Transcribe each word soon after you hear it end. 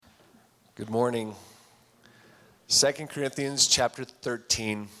Good morning. 2 Corinthians chapter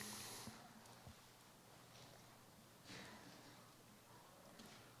 13.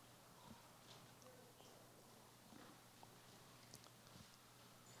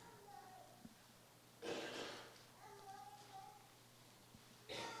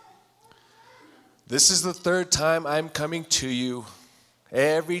 This is the third time I'm coming to you.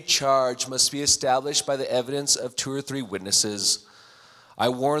 Every charge must be established by the evidence of 2 or 3 witnesses. I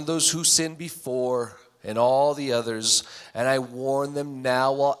warned those who sinned before and all the others, and I warn them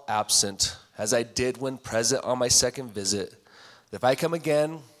now while absent, as I did when present on my second visit. If I come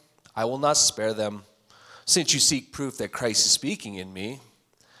again, I will not spare them, since you seek proof that Christ is speaking in me.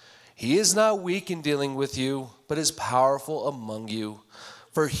 He is not weak in dealing with you, but is powerful among you.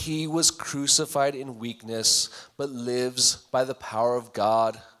 For he was crucified in weakness, but lives by the power of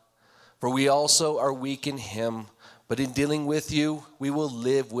God. For we also are weak in him, but in dealing with you, we will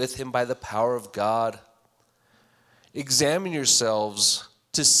live with him by the power of God. Examine yourselves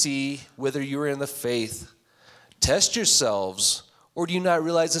to see whether you are in the faith. Test yourselves, or do you not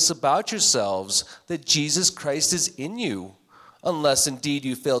realize this about yourselves, that Jesus Christ is in you, unless indeed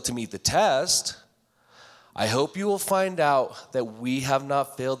you fail to meet the test? I hope you will find out that we have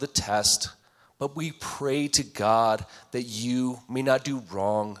not failed the test, but we pray to God that you may not do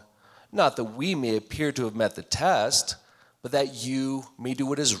wrong. Not that we may appear to have met the test, but that you may do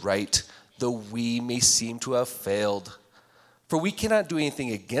what is right, though we may seem to have failed. For we cannot do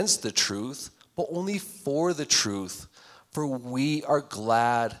anything against the truth, but only for the truth. For we are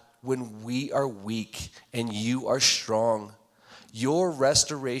glad when we are weak and you are strong. Your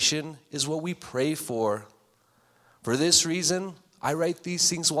restoration is what we pray for. For this reason, I write these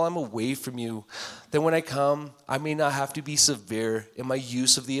things while I'm away from you, that when I come, I may not have to be severe in my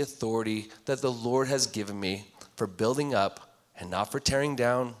use of the authority that the Lord has given me for building up and not for tearing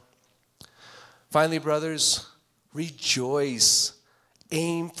down. Finally, brothers, rejoice,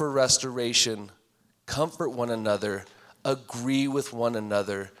 aim for restoration, comfort one another, agree with one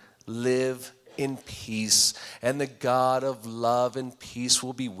another, live in peace, and the God of love and peace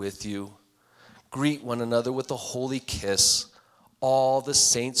will be with you. Greet one another with a holy kiss. All the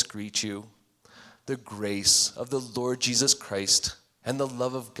saints greet you. The grace of the Lord Jesus Christ and the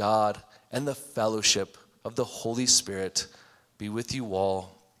love of God and the fellowship of the Holy Spirit be with you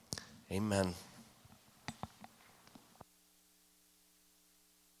all. Amen.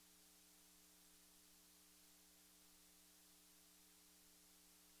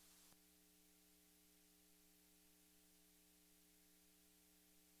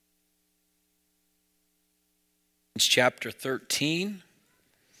 Chapter 13,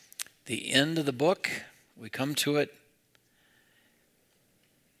 the end of the book. We come to it.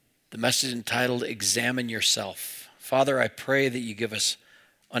 The message entitled, Examine Yourself. Father, I pray that you give us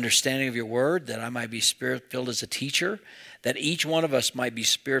understanding of your word, that I might be spirit-filled as a teacher, that each one of us might be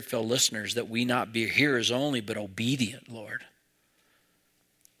spirit-filled listeners, that we not be hearers only, but obedient, Lord.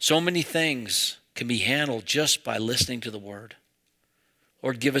 So many things can be handled just by listening to the word.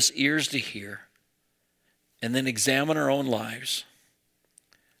 Lord, give us ears to hear, and then examine our own lives.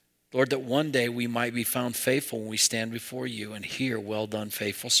 Lord, that one day we might be found faithful when we stand before you and hear, well done,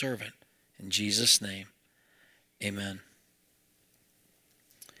 faithful servant. In Jesus' name, amen.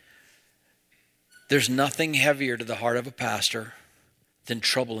 There's nothing heavier to the heart of a pastor than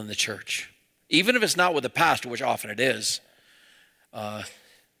trouble in the church. Even if it's not with the pastor, which often it is. In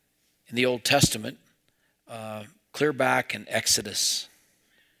the Old Testament, clear back in Exodus,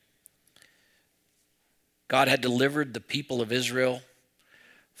 God had delivered the people of Israel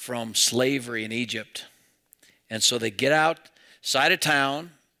from slavery in Egypt. And so they get outside of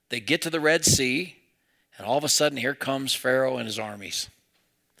town, they get to the Red Sea, and all of a sudden here comes Pharaoh and his armies.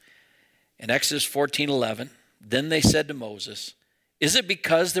 In Exodus 14:11, then they said to Moses, "Is it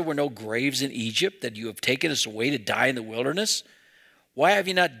because there were no graves in Egypt that you have taken us away to die in the wilderness? Why have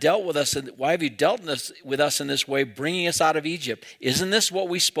you not dealt with us? Why have you dealt with us in this way, bringing us out of Egypt? Isn't this what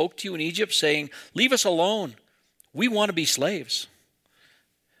we spoke to you in Egypt, saying, 'Leave us alone. We want to be slaves'?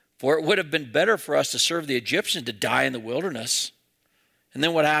 For it would have been better for us to serve the Egyptians to die in the wilderness." And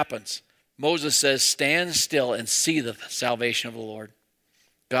then what happens? Moses says, "Stand still and see the salvation of the Lord."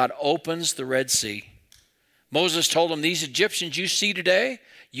 God opens the Red Sea. Moses told him, "These Egyptians you see today,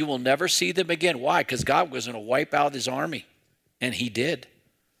 you will never see them again." Why? Because God was going to wipe out his army. And he did.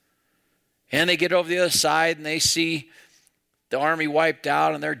 And they get over the other side and they see the army wiped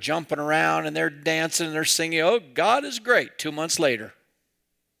out and they're jumping around and they're dancing and they're singing, "Oh, God is great." 2 months later,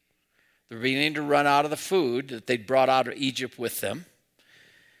 they're beginning to run out of the food that they'd brought out of Egypt with them.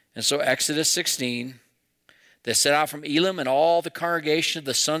 And so Exodus 16, They set out from Elim, and all the congregation of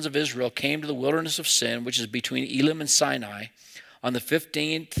the sons of Israel came to the wilderness of Sin, which is between Elim and Sinai, on the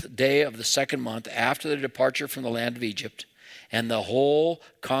 15th day of the second month after their departure from the land of Egypt. And the whole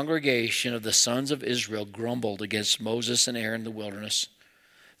congregation of the sons of Israel grumbled against Moses and Aaron in the wilderness.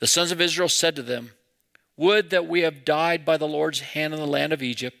 The sons of Israel said to them, "Would that we had died by the Lord's hand in the land of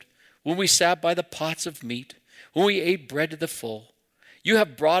Egypt, when we sat by the pots of meat, when we ate bread to the full. You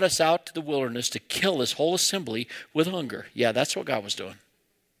have brought us out to the wilderness to kill this whole assembly with hunger." Yeah, that's what God was doing.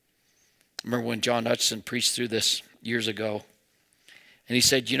 Remember when John Hutchison preached through this years ago, and he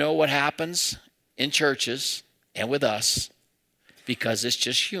said, you know what happens in churches and with us, because it's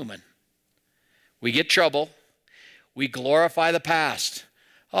just human. We get trouble. We glorify the past.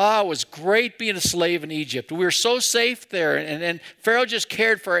 Oh, it was great being a slave in Egypt. We were so safe there, and Pharaoh just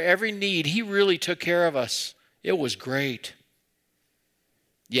cared for our every need. He really took care of us. It was great.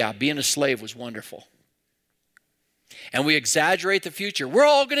 Yeah, being a slave was wonderful. And we exaggerate the future. We're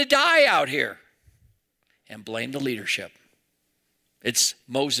all going to die out here. And blame the leadership. It's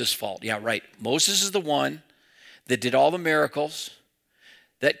Moses' fault. Yeah, right. Moses is the one that did all the miracles,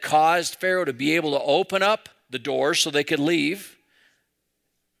 that caused Pharaoh to be able to open up the doors so they could leave.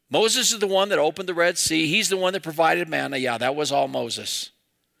 Moses is the one that opened the Red Sea. He's the one that provided manna. Yeah, that was all Moses.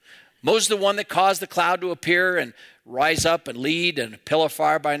 Moses is the one that caused the cloud to appear and rise up and lead, and a pillar of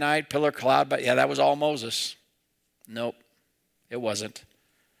fire by night, pillar of cloud by... Yeah, that was all Moses. Nope, it wasn't.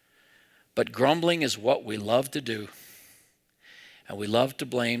 But grumbling is what we love to do. And we love to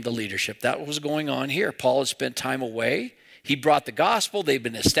blame the leadership. That was going on here. Paul had spent time away. He brought the gospel. They've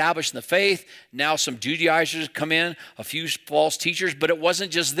been established in the faith. Now some Judaizers come in, a few false teachers, but it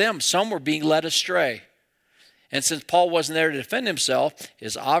wasn't just them. Some were being led astray. And since Paul wasn't there to defend himself,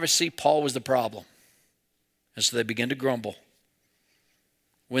 is obviously Paul was the problem. And so they begin to grumble.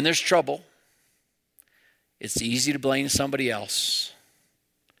 When there's trouble, it's easy to blame somebody else.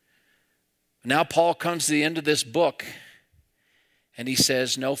 Now Paul comes to the end of this book, and he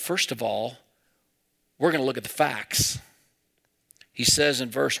says, no, first of all, we're going to look at the facts. He says in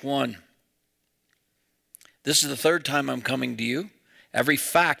verse 1, "This is the third time I'm coming to you. Every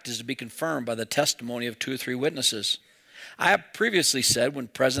fact is to be confirmed by the testimony of 2 or 3 witnesses. I have previously said, when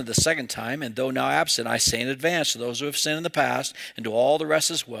present the second time, and though now absent, I say in advance to those who have sinned in the past, and to all the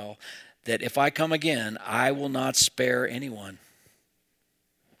rest as well, that if I come again, I will not spare anyone."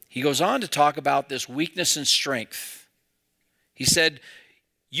 He goes on to talk about this weakness and strength. He said,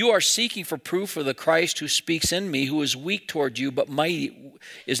 "You are seeking for proof of the Christ who speaks in me, who is weak toward you, but mighty,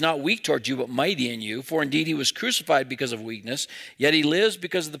 is not weak toward you, but mighty in you. For indeed he was crucified because of weakness, yet he lives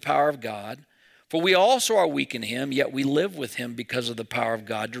because of the power of God. For we also are weak in him, yet we live with him because of the power of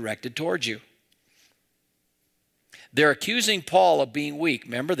God directed towards you." They're accusing Paul of being weak.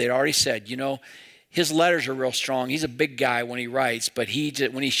 Remember, they'd already said, you know, his letters are real strong. He's a big guy when he writes, but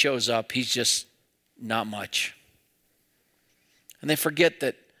when he shows up, he's just not much. And they forget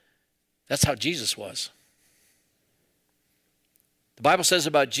that that's how Jesus was. The Bible says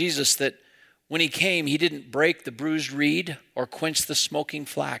about Jesus that when he came, he didn't break the bruised reed or quench the smoking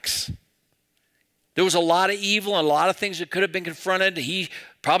flax. There was a lot of evil and a lot of things that could have been confronted.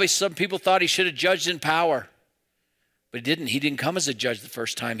 Some people thought he should have judged in power, but he didn't. He didn't come as a judge the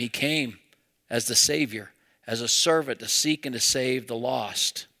first time. He came as the Savior, as a servant to seek and to save the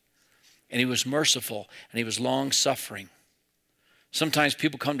lost. And he was merciful and he was long-suffering. Sometimes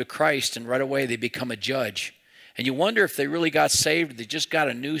people come to Christ and right away they become a judge. And you wonder if they really got saved or they just got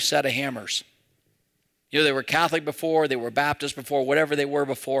a new set of hammers. You know, they were Catholic before, they were Baptist before, whatever they were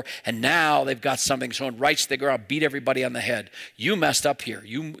before, and now they've got something so righteous they go out and beat everybody on the head. You messed up here.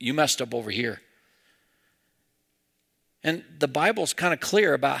 You messed up over here. And the Bible's kind of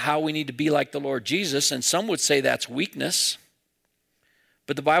clear about how we need to be like the Lord Jesus, and some would say that's weakness.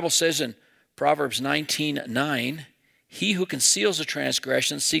 But the Bible says in Proverbs 19:9, "He who conceals a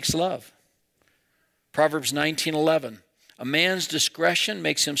transgression seeks love." Proverbs 19:11, "A man's discretion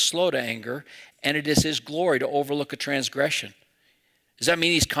makes him slow to anger, and it is his glory to overlook a transgression." Does that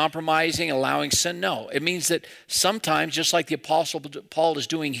mean he's compromising, allowing sin? No. It means that sometimes, just like the Apostle Paul is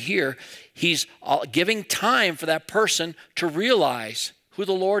doing here, he's giving time for that person to realize who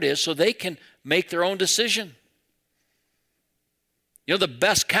the Lord is so they can make their own decision. You know, the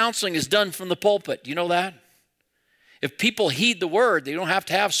best counseling is done from the pulpit. You know that? If people heed the word, they don't have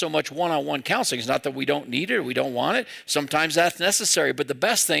to have so much one-on-one counseling. It's not that we don't need it or we don't want it. Sometimes that's necessary. But the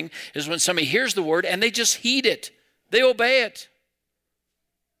best thing is when somebody hears the word and they just heed it. They obey it.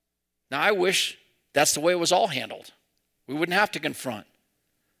 Now, I wish that's the way it was all handled. We wouldn't have to confront.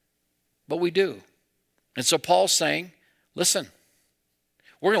 But we do. And so Paul's saying, listen,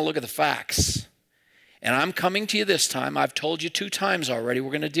 we're going to look at the facts. And I'm coming to you this time. I've told you 2 times already we're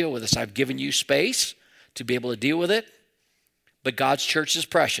going to deal with this. I've given you space to be able to deal with it. But God's church is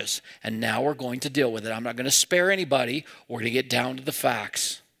precious. And now we're going to deal with it. I'm not going to spare anybody. We're going to get down to the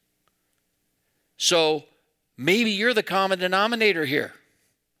facts. So maybe you're the common denominator here.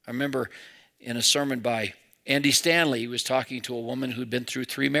 I remember in a sermon by Andy Stanley, he was talking to a woman who'd been through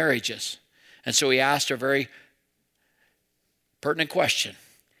 3 marriages. And so he asked her a very pertinent question.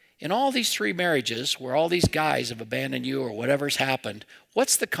 In all these 3 marriages where all these guys have abandoned you or whatever's happened,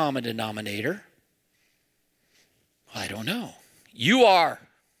 what's the common denominator? Well, I don't know. You are.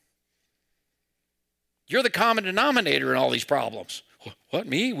 You're the common denominator in all these problems. What,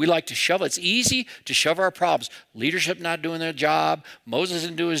 me? We like to shove. It's easy to shove our problems. Leadership not doing their job. Moses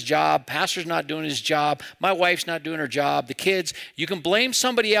didn't do his job. Pastor's not doing his job. My wife's not doing her job. The kids. You can blame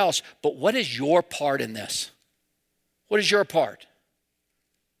somebody else, but what is your part in this? What is your part?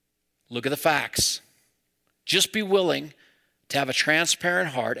 Look at the facts. Just be willing to have a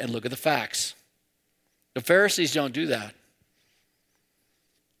transparent heart and look at the facts. The Pharisees don't do that.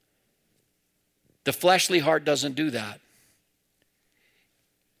 The fleshly heart doesn't do that.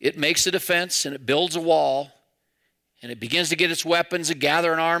 It makes a defense and it builds a wall and it begins to get its weapons and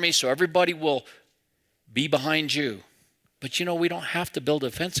gather an army so everybody will be behind you. But you know, we don't have to build a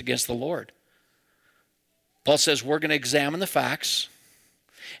defense against the Lord. Paul says we're going to examine the facts.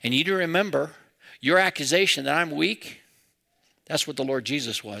 And you need to remember your accusation that I'm weak, that's what the Lord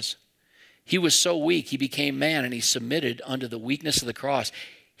Jesus was. He was so weak, he became man and he submitted under the weakness of the cross.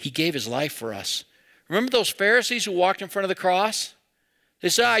 He gave his life for us. Remember those Pharisees who walked in front of the cross? They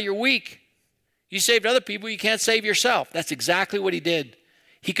said, you're weak. You saved other people, you can't save yourself. That's exactly what he did.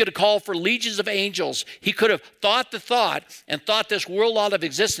 He could have called for legions of angels. He could have thought the thought and thought this world out of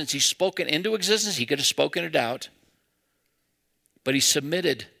existence. He's spoken into existence. He could have spoken it out. But he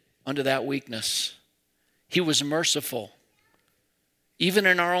submitted under that weakness. He was merciful. Even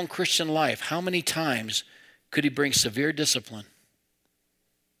in our own Christian life, how many times could he bring severe discipline?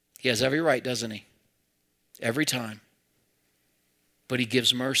 He has every right, doesn't he? Every time. But he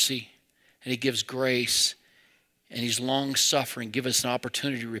gives mercy and he gives grace and he's long-suffering. Give us an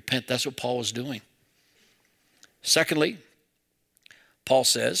opportunity to repent. That's what Paul was doing. Secondly, Paul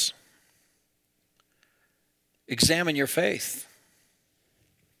says, examine your faith.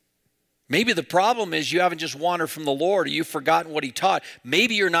 Maybe the problem is you haven't just wandered from the Lord or you've forgotten what he taught.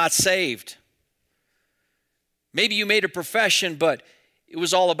 Maybe you're not saved. Maybe you made a profession, but it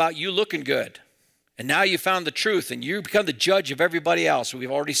was all about you looking good. And now you found the truth and you become the judge of everybody else,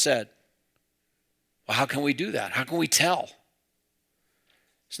 we've already said. Well, how can we do that? How can we tell?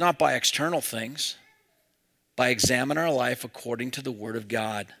 It's not by external things, by examining our life according to the Word of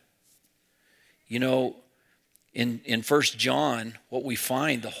God. You know, in 1 John, what we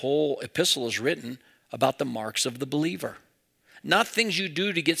find, the whole epistle is written about the marks of the believer. Not things you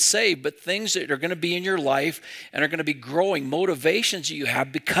do to get saved, but things that are going to be in your life and are going to be growing, motivations that you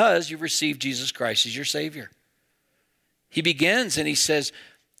have because you've received Jesus Christ as your Savior. He begins and he says,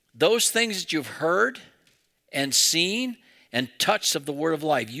 those things that you've heard and seen and touched of the word of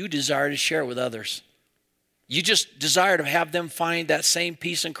life, you desire to share with others. You just desire to have them find that same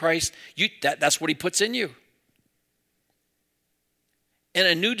peace in Christ. That's what he puts in you. And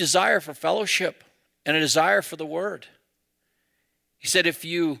a new desire for fellowship and a desire for the word. He said, if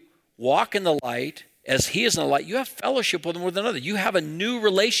you walk in the light as he is in the light, you have fellowship with one another. You have a new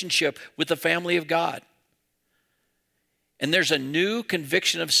relationship with the family of God. And there's a new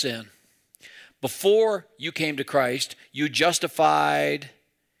conviction of sin. Before you came to Christ, you justified,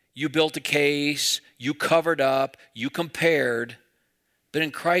 you built a case, you covered up, you compared. But in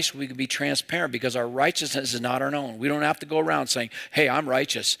Christ, we can be transparent because our righteousness is not our own. We don't have to go around saying, hey, I'm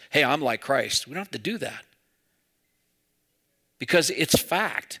righteous. Hey, I'm like Christ. We don't have to do that. Because it's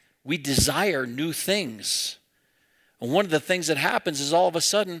fact. We desire new things. And one of the things that happens is all of a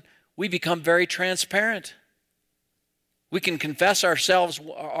sudden, we become very transparent. We can confess ourselves,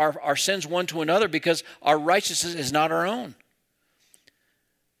 our sins one to another because our righteousness is not our own.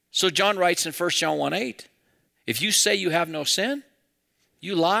 So John writes in 1 John 1:8, if you say you have no sin,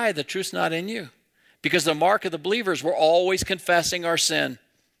 you lie, the truth's not in you. Because the mark of the believers, we're always confessing our sin.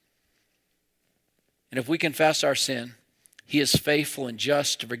 And if we confess our sin, he is faithful and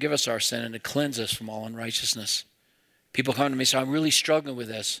just to forgive us our sin and to cleanse us from all unrighteousness. People come to me and say, I'm really struggling with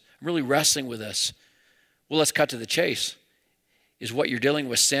this. I'm really wrestling with this. Well, let's cut to the chase. Is what you're dealing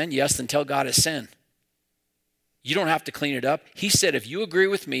with sin? Yes, then tell God it's sin. You don't have to clean it up. He said, if you agree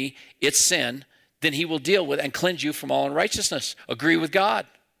with me, it's sin, then he will deal with and cleanse you from all unrighteousness. Agree with God.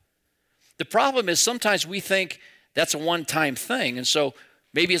 The problem is sometimes we think that's a one-time thing. And so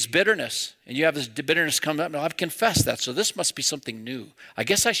Maybe it's bitterness, and you have this bitterness come up. No, I've confessed that, so this must be something new. I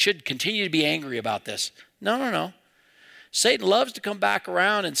guess I should continue to be angry about this. No. Satan loves to come back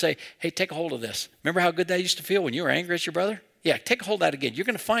around and say, hey, take a hold of this. Remember how good that used to feel when you were angry at your brother? Yeah, take a hold of that again. You're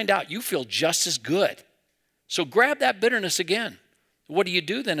going to find out you feel just as good. So grab that bitterness again. What do you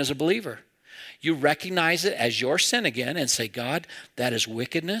do then as a believer? You recognize it as your sin again and say, God, that is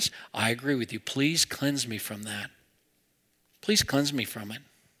wickedness. I agree with you. Please cleanse me from that. Please cleanse me from it.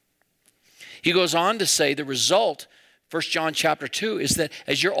 He goes on to say the result, 1 John chapter 2, is that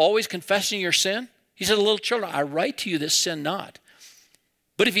as you're always confessing your sin, he said, little children, I write to you that sin not.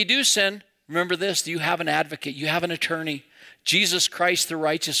 But if you do sin, remember this, you have an advocate, you have an attorney, Jesus Christ, the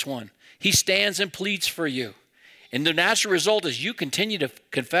righteous one. He stands and pleads for you. And the natural result is you continue to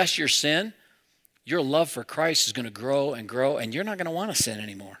confess your sin, your love for Christ is going to grow and grow, and you're not going to want to sin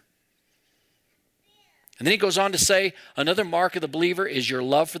anymore. And then he goes on to say, another mark of the believer is your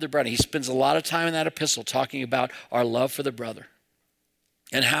love for the brother. He spends a lot of time in that epistle talking about our love for the brother.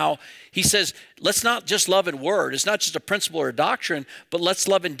 And how he says, let's not just love in word. It's not just a principle or a doctrine, but let's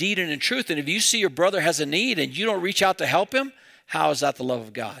love in deed and in truth. And if you see your brother has a need and you don't reach out to help him, how is that the love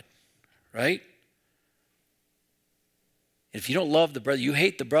of God? Right? If you don't love the brother, you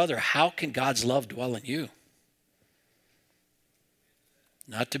hate the brother, how can God's love dwell in you?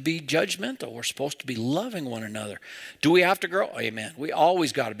 Not to be judgmental. We're supposed to be loving one another. Do we have to grow? Amen. We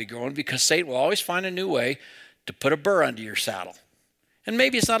always got to be growing because Satan will always find a new way to put a burr under your saddle. And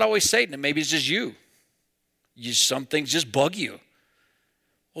maybe it's not always Satan, and maybe it's just you. Some things just bug you.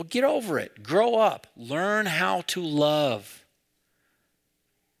 Well, get over it. Grow up. Learn how to love.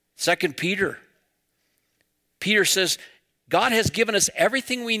 2 Peter. Peter says, God has given us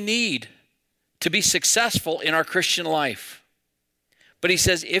everything we need to be successful in our Christian life. But he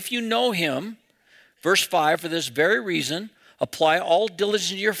says, if you know him, verse 5, for this very reason, apply all diligence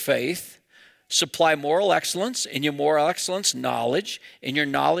to your faith, supply moral excellence, in your moral excellence, knowledge, in your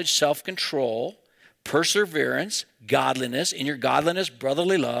knowledge, self-control, perseverance, godliness, in your godliness,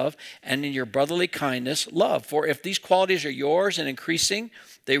 brotherly love, and in your brotherly kindness, love. For if these qualities are yours and increasing,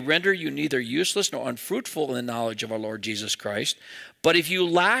 they render you neither useless nor unfruitful in the knowledge of our Lord Jesus Christ. But if you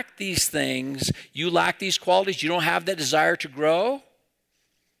lack these things, you lack these qualities, you don't have that desire to grow,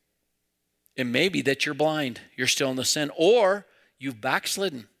 it may be that you're blind, you're still in the sin, or you've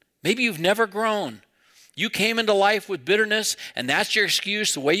backslidden. Maybe you've never grown. You came into life with bitterness, and that's your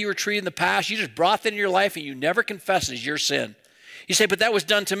excuse, the way you were treated in the past. You just brought that into your life, and you never confess it as your sin. You say, but that was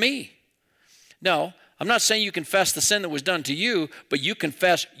done to me. No, I'm not saying you confess the sin that was done to you, but you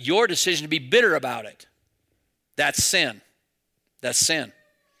confess your decision to be bitter about it. That's sin. That's sin.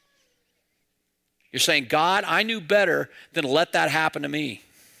 You're saying, God, I knew better than to let that happen to me.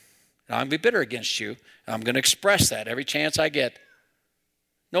 I'm going to be bitter against you. I'm going to express that every chance I get.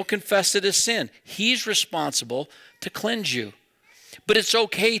 No, confess it as sin. He's responsible to cleanse you. But it's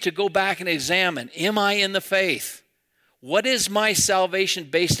okay to go back and examine, am I in the faith? What is my salvation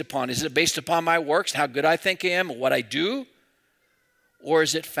based upon? Is it based upon my works, how good I think I am, and what I do? Or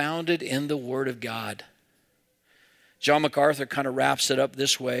is it founded in the Word of God? John MacArthur kind of wraps it up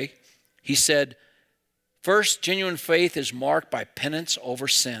this way. He said, first, genuine faith is marked by penance over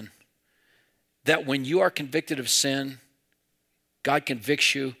sin. That when you are convicted of sin, God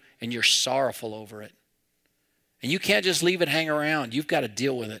convicts you and you're sorrowful over it. And you can't just leave it hang around. You've got to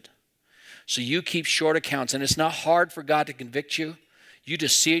deal with it. So you keep short accounts. And it's not hard for God to convict you. You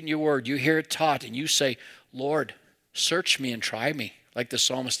just see it in your word. You hear it taught and you say, Lord, search me and try me, like the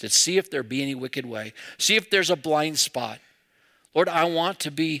psalmist did. See if there be any wicked way. See if there's a blind spot. Lord, I want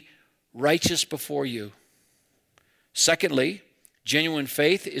to be righteous before you. Secondly, genuine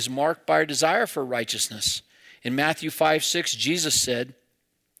faith is marked by a desire for righteousness. In Matthew 5:6, Jesus said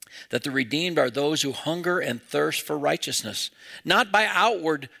that the redeemed are those who hunger and thirst for righteousness, not by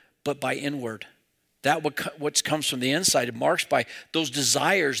outward, but by inward. That what comes from the inside, it marks by those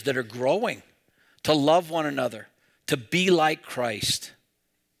desires that are growing to love one another, to be like Christ.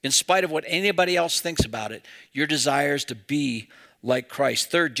 In spite of what anybody else thinks about it, your desire is to be like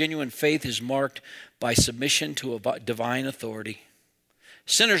Christ. Third, genuine faith is marked by submission to a divine authority.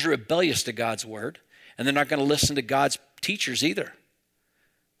 Sinners are rebellious to God's word, and they're not going to listen to God's teachers either.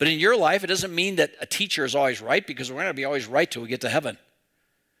 But in your life, it doesn't mean that a teacher is always right, because we're going to be always right till we get to heaven.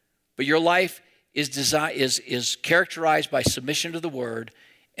 But your life is characterized by submission to the word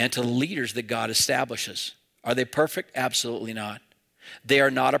and to the leaders that God establishes. Are they perfect? Absolutely not. They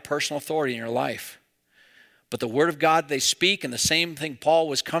are not a personal authority in your life. But the word of God they speak, and the same thing Paul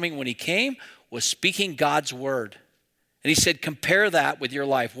was coming when he came, was speaking God's word. And he said, compare that with your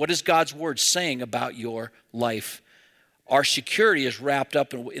life. What is God's word saying about your life? Our security is wrapped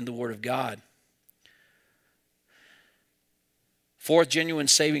up in the Word of God. Fourth, genuine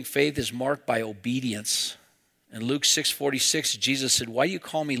saving faith is marked by obedience. In Luke 6:46, Jesus said, "Why do you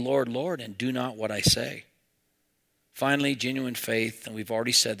call me Lord, Lord, and do not what I say?" Finally, genuine faith, and we've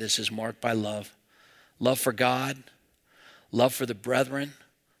already said this, is marked by love. Love for God, love for the brethren,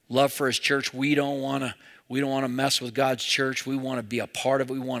 love for his church. We don't want to mess with God's church. We want to be a part of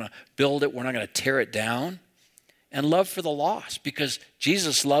it. We want to build it. We're not going to tear it down. And love for the lost, because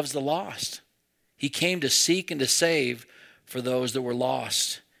Jesus loves the lost. He came to seek and to save for those that were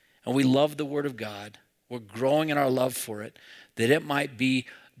lost. And we love the Word of God. We're growing in our love for it, that it might be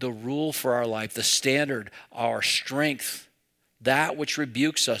the rule for our life, the standard, our strength, that which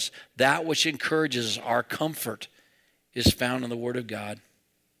rebukes us, that which encourages us, our comfort is found in the Word of God.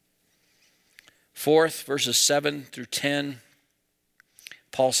 Fourth, verses 7 through 10,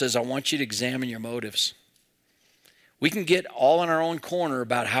 Paul says, I want you to examine your motives. We can get all in our own corner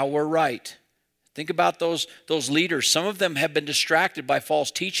about how we're right. Think about those leaders. Some of them have been distracted by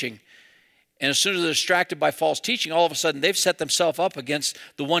false teaching. And as soon as they're distracted by false teaching, all of a sudden they've set themselves up against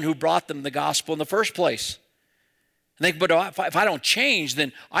the one who brought them the gospel in the first place. And they think, but if I don't change,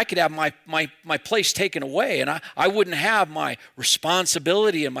 then I could have my place taken away, and I wouldn't have my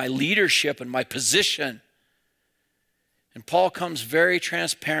responsibility and my leadership and my position. And Paul comes very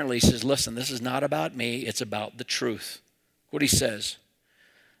transparently. He says, listen, this is not about me. It's about the truth. What he says.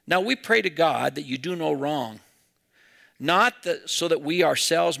 Now we pray to God that you do no wrong, not so that we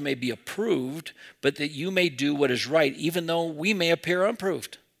ourselves may be approved, but that you may do what is right, even though we may appear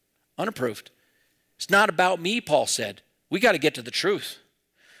unapproved. It's not about me, Paul said. We got to get to the truth.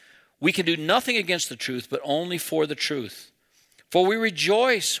 We can do nothing against the truth, but only for the truth. For we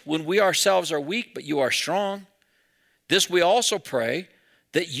rejoice when we ourselves are weak, but you are strong. This we also pray,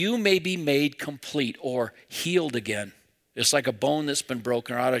 that you may be made complete or healed again. It's like a bone that's been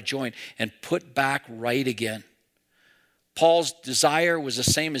broken or out of joint and put back right again. Paul's desire was the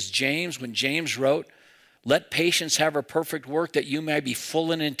same as James when James wrote, let patience have her perfect work, that you may be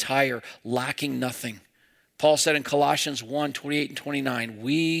full and entire, lacking nothing. Paul said in Colossians 1:28 and 29,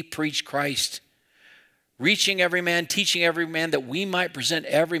 we preach Christ, reaching every man, teaching every man, that we might present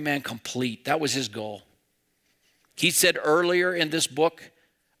every man complete. That was his goal. He said earlier in this book,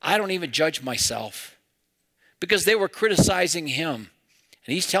 I don't even judge myself, because they were criticizing him.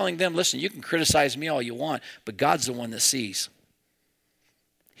 And he's telling them, listen, you can criticize me all you want, but God's the one that sees.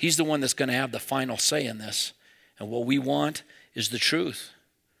 He's the one that's going to have the final say in this. And what we want is the truth.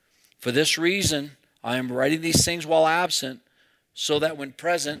 For this reason, I am writing these things while absent, so that when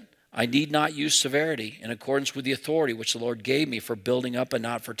present, I need not use severity in accordance with the authority which the Lord gave me for building up and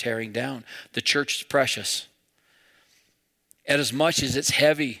not for tearing down. The church is precious. And as much as it's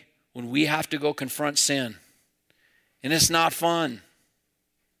heavy when we have to go confront sin, and it's not fun,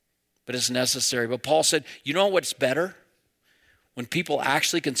 but it's necessary. But Paul said, you know what's better? When people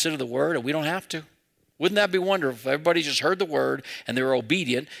actually consider the word and we don't have to. Wouldn't that be wonderful if everybody just heard the word and they were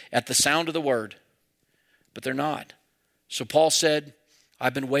obedient at the sound of the word? But they're not. So Paul said,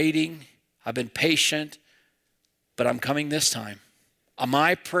 I've been waiting, I've been patient, but I'm coming this time.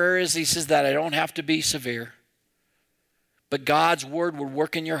 My prayer is, he says, that I don't have to be severe, but God's word would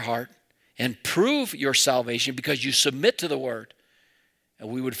work in your heart and prove your salvation because you submit to the word, and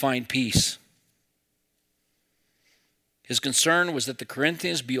we would find peace. His concern was that the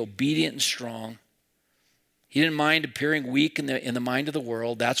Corinthians be obedient and strong. He didn't mind appearing weak in the mind of the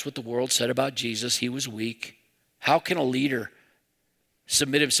world. That's what the world said about Jesus. He was weak. How can a leader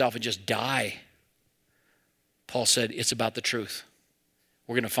submit himself and just die? Paul said, it's about the truth.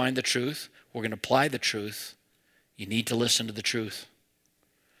 We're going to find the truth. We're going to apply the truth. You need to listen to the truth.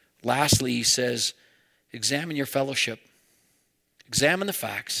 Lastly, he says, examine your fellowship. Examine the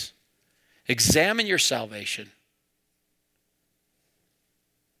facts. Examine your salvation.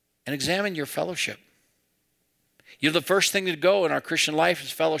 And examine your fellowship. You know, the first thing to go in our Christian life is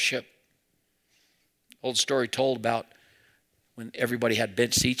fellowship. Old story told about when everybody had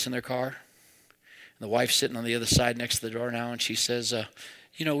bench seats in their car. And the wife's sitting on the other side next to the door now, and she says,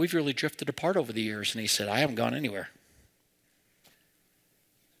 you know, we've really drifted apart over the years. And he said, I haven't gone anywhere.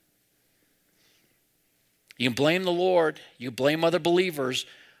 You can blame the Lord. You can blame other believers.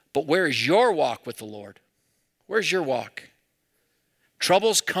 But where is your walk with the Lord? Where's your walk?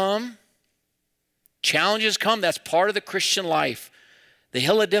 Troubles come. Challenges come. That's part of the Christian life. The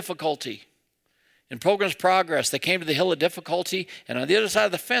hill of difficulty. In Pilgrim's Progress, they came to the hill of difficulty, and on the other side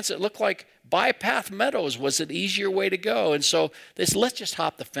of the fence, it looked like Bypath Meadows was an easier way to go. And so they said, let's just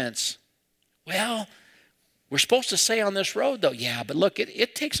hop the fence. Well, We're supposed to stay on this road, though. Yeah, but look,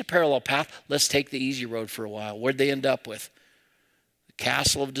 it takes a parallel path. Let's take the easy road for a while. Where'd they end up with? The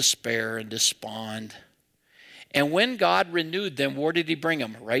castle of despair and despond. And when God renewed them, where did he bring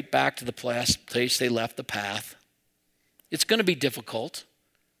them? Right back to the place they left the path. It's going to be difficult.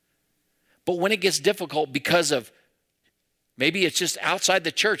 But when it gets difficult because of, maybe it's just outside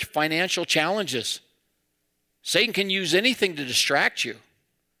the church, financial challenges. Satan can use anything to distract you.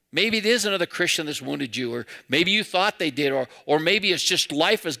 Maybe it is another Christian that's wounded you, or maybe you thought they did, or maybe it's just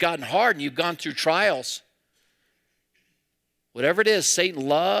life has gotten hard and you've gone through trials. Whatever it is, Satan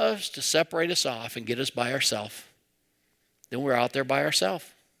loves to separate us off and get us by ourselves. Then we're out there by ourselves.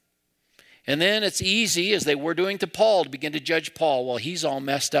 And then it's easy, as they were doing to Paul, to begin to judge Paul. Well, he's all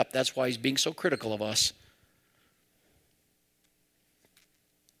messed up. That's why he's being so critical of us.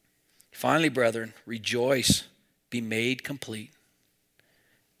 Finally, brethren, rejoice, be made complete.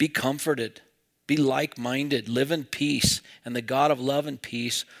 Be comforted, be like-minded, live in peace, and the God of love and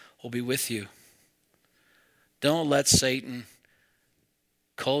peace will be with you. Don't let Satan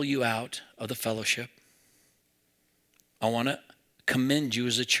cull you out of the fellowship. I want to commend you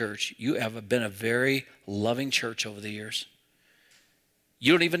as a church. You have been a very loving church over the years.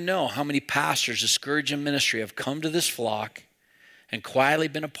 You don't even know how many pastors discouraged in ministry have come to this flock and quietly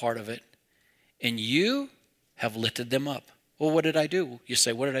been a part of it, and you have lifted them up. Well, what did I do? You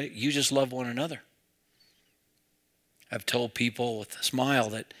say, what did I do? You just love one another. I've told people with a smile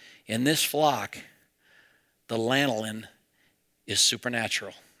that in this flock, the lanolin is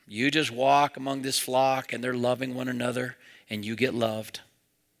supernatural. You just walk among this flock and they're loving one another and you get loved.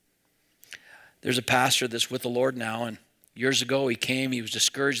 There's a pastor that's with the Lord now, and years ago he came, he was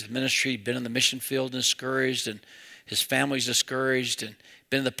discouraged with ministry, he'd been in the mission field and discouraged, and his family's discouraged, and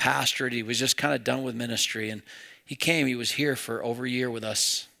been in the pastorate. He was just kind of done with ministry, and he came, he was here for over a year with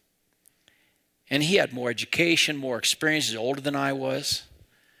us. And he had more education, more experience. He's older than I was.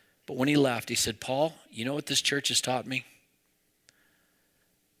 But when he left, he said, Paul, you know what this church has taught me?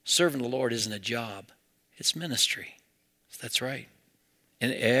 Serving the Lord isn't a job. It's ministry. That's right.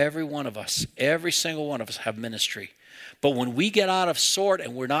 And every one of us, every single one of us have ministry. But when we get out of sort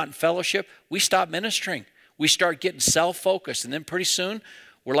and we're not in fellowship, we stop ministering. We start getting self-focused. And then pretty soon,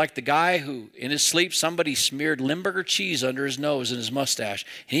 we're like the guy who, in his sleep, somebody smeared Limburger cheese under his nose and his mustache.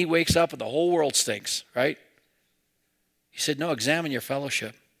 And he wakes up and the whole world stinks, right? He said, no, examine your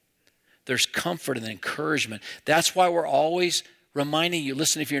fellowship. There's comfort and encouragement. That's why we're always reminding you,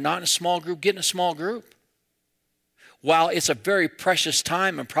 listen, if you're not in a small group, get in a small group. While it's a very precious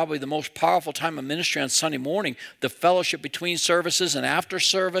time and probably the most powerful time of ministry on Sunday morning, the fellowship between services and after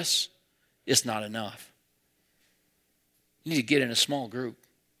service is not enough. You need to get in a small group.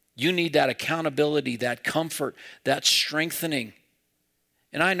 You need that accountability, that comfort, that strengthening.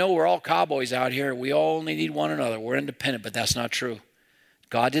 And I know we're all cowboys out here. We all only need one another. We're independent, but that's not true.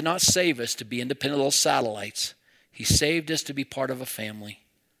 God did not save us to be independent little satellites. He saved us to be part of a family.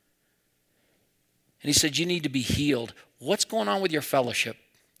 And he said, you need to be healed. What's going on with your fellowship?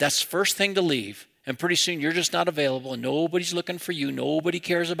 That's the first thing to leave. And pretty soon you're just not available and nobody's looking for you. Nobody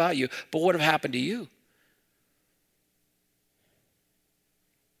cares about you. But what have happened to you?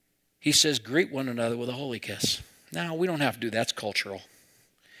 He says, greet one another with a holy kiss. Now, we don't have to do that. That's cultural.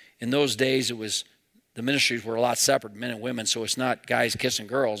 In those days, the ministries were a lot separate, men and women, so it's not guys kissing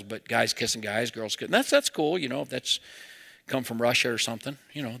girls, but guys kissing guys, girls kissing. That's cool, if that's come from Russia or something.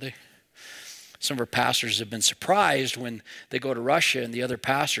 Some of our pastors have been surprised when they go to Russia and the other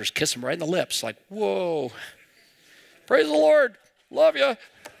pastors kiss them right in the lips, like, whoa, praise the Lord, love you.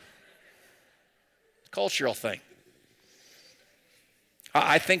 Cultural thing.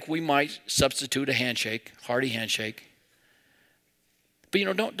 I think we might substitute a handshake, hearty handshake.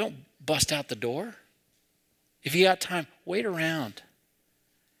 But don't bust out the door. If you got time, wait around.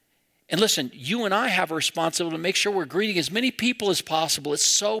 And listen, you and I have a responsibility to make sure we're greeting as many people as possible. It's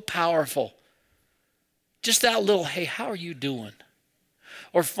so powerful. Just that little, hey, how are you doing?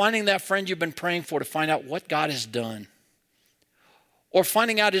 Or finding that friend you've been praying for to find out what God has done. Or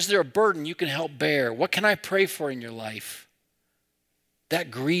finding out, is there a burden you can help bear? What can I pray for in your life? That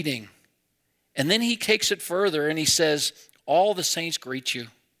greeting. And then he takes it further and he says, all the saints greet you.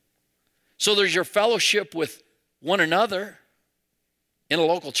 So there's your fellowship with one another in a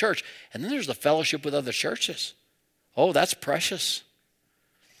local church. And then there's the fellowship with other churches. Oh, that's precious.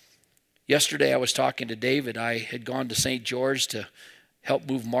 Yesterday I was talking to David. I had gone to St. George to help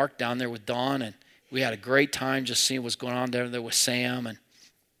move Mark down there with Dawn. And we had a great time just seeing what's going on there with Sam.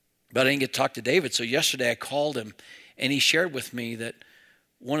 But I didn't get to talk to David. So yesterday I called him and he shared with me that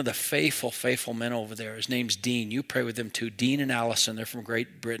one of the faithful men over there, his name's Dean. You pray with them too. Dean and Allison, they're from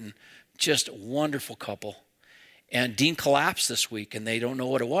Great Britain. Just a wonderful couple. And Dean collapsed this week, and they don't know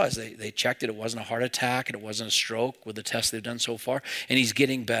what it was. They checked it. It wasn't a heart attack, and it wasn't a stroke with the tests they've done so far. And he's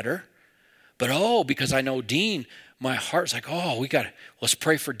getting better. But, because I know Dean, my heart's like, let's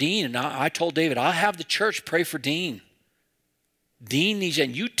pray for Dean. And I told David, I'll have the church pray for Dean. Dean needs,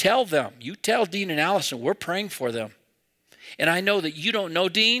 and you tell them, you tell Dean and Allison, we're praying for them. And I know that you don't know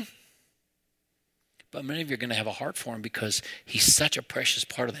Dean, but many of you are going to have a heart for him because he's such a precious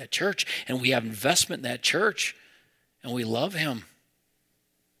part of that church. And we have investment in that church. And we love him.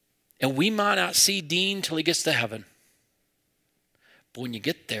 And we might not see Dean till he gets to heaven. But when you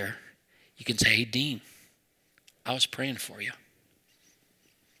get there, you can say, hey, Dean, I was praying for you.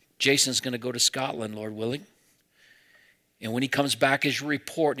 Jason's going to go to Scotland, Lord willing. And when he comes back, his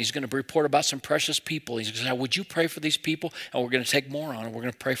report, and he's going to report about some precious people. He's going to say, would you pray for these people? And we're going to take more on, and we're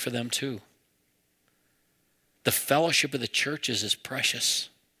going to pray for them too. The fellowship of the churches is precious.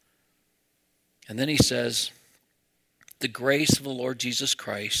 And then he says, the grace of the Lord Jesus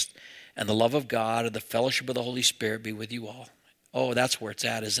Christ and the love of God and the fellowship of the Holy Spirit be with you all. Oh, that's where it's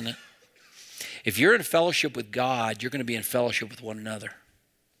at, isn't it? If you're in fellowship with God, you're going to be in fellowship with one another.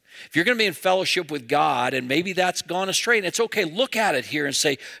 If you're going to be in fellowship with God and maybe that's gone astray, and it's okay, look at it here and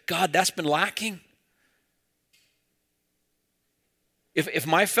say, God, that's been lacking. If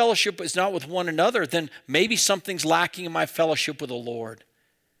my fellowship is not with one another, then maybe something's lacking in my fellowship with the Lord.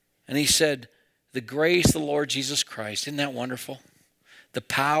 And he said, the grace of the Lord Jesus Christ, isn't that wonderful? The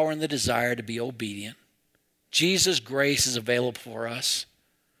power and the desire to be obedient. Jesus' grace is available for us.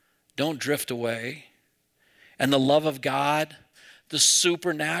 Don't drift away. And the love of God, the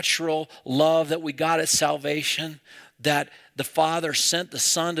supernatural love that we got at salvation, that the Father sent the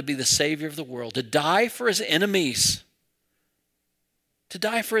Son to be the Savior of the world, to die for his enemies. To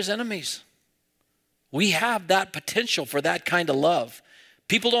die for his enemies. We have that potential for that kind of love.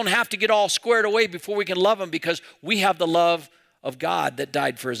 People don't have to get all squared away before we can love them because we have the love of God that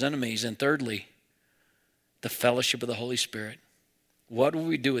died for his enemies. And thirdly, the fellowship of the Holy Spirit. What will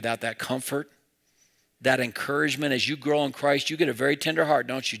we do without that comfort, that encouragement? As you grow in Christ, you get a very tender heart,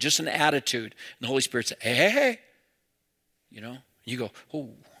 don't you? Just an attitude. And the Holy Spirit says, hey, hey, hey. You know, you go, oh,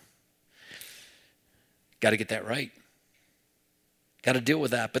 got to get that right. Got to deal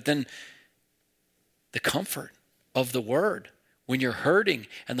with that. But then the comfort of the Word. When you're hurting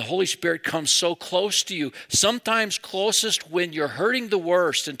and the Holy Spirit comes so close to you, sometimes closest when you're hurting the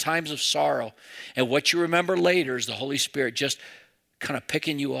worst in times of sorrow. And what you remember later is the Holy Spirit just kind of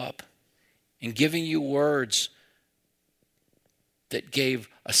picking you up and giving you words that gave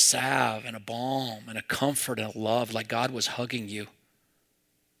a salve and a balm and a comfort and a love like God was hugging you.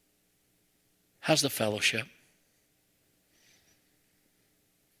 How's the fellowship?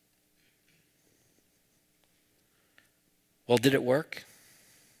 Well, did it work?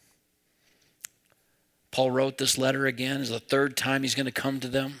 Paul wrote this letter again. It's the third time he's going to come to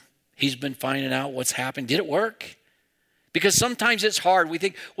them. He's been finding out what's happened. Did it work? Because sometimes it's hard. We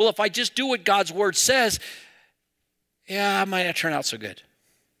think, well, if I just do what God's word says, it might not turn out so good.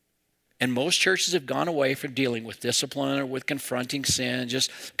 And most churches have gone away from dealing with discipline or with confronting sin.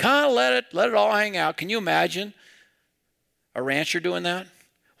 Just kind of let it all hang out. Can you imagine a rancher doing that?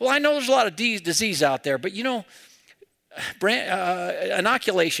 Well, I know there's a lot of disease out there, but you know,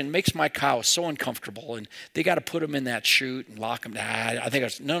 inoculation makes my cows so uncomfortable, and they got to put them in that chute and lock them down. I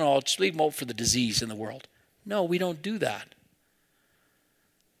think no, just leave them open for the disease in the world. No, we don't do that.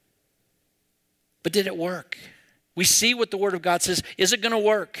 But did it work? We see what the Word of God says. Is it going to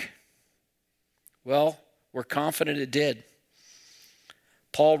work? Well, we're confident it did.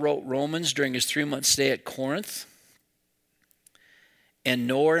 Paul wrote Romans during his 3-month stay at Corinth. And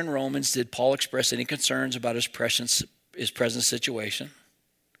nowhere in Romans did Paul express any concerns about his present situation.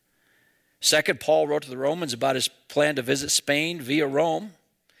 Second, Paul wrote to the Romans about his plan to visit Spain via Rome.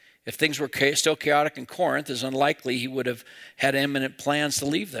 If things were still chaotic in Corinth, it's unlikely he would have had imminent plans to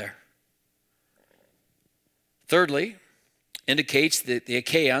leave there. Thirdly, indicates that the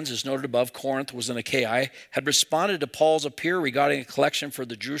Achaeans, as noted above, Corinth was an Achaia, had responded to Paul's appeal regarding a collection for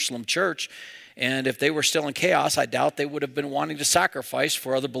the Jerusalem church. And if they were still in chaos, I doubt they would have been wanting to sacrifice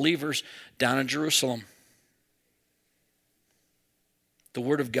for other believers down in Jerusalem. The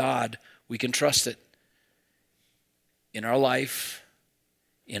Word of God, we can trust it in our life,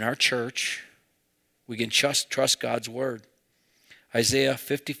 in our church. We can trust God's Word. Isaiah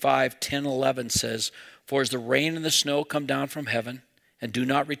 55:10-11 says, "For as the rain and the snow come down from heaven, and do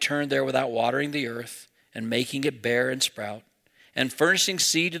not return there without watering the earth, and making it bear and sprout, and furnishing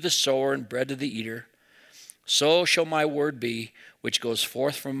seed to the sower and bread to the eater, so shall my word be, which goes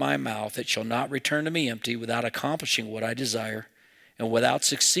forth from my mouth. It shall not return to me empty, without accomplishing what I desire, and without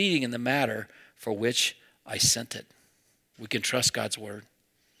succeeding in the matter for which I sent it. We can trust God's word.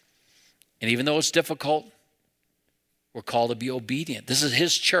 And even though it's difficult, we're called to be obedient. This is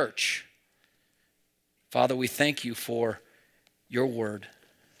his church. Father, we thank you for your word.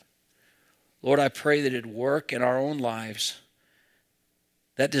 Lord, I pray that it'd work in our own lives.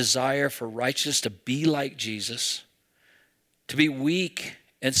 That desire for righteousness to be like Jesus, to be weak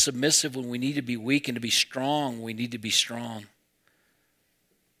and submissive when we need to be weak, and to be strong when we need to be strong.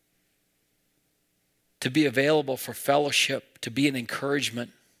 To be available for fellowship, to be an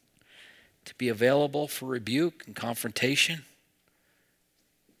encouragement, to be available for rebuke and confrontation.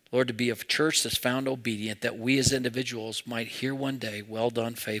 Lord, to be a church that's found obedient, that we as individuals might hear one day, well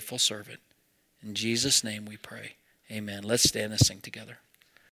done, faithful servant. In Jesus' name we pray. Amen. Let's stand and sing together.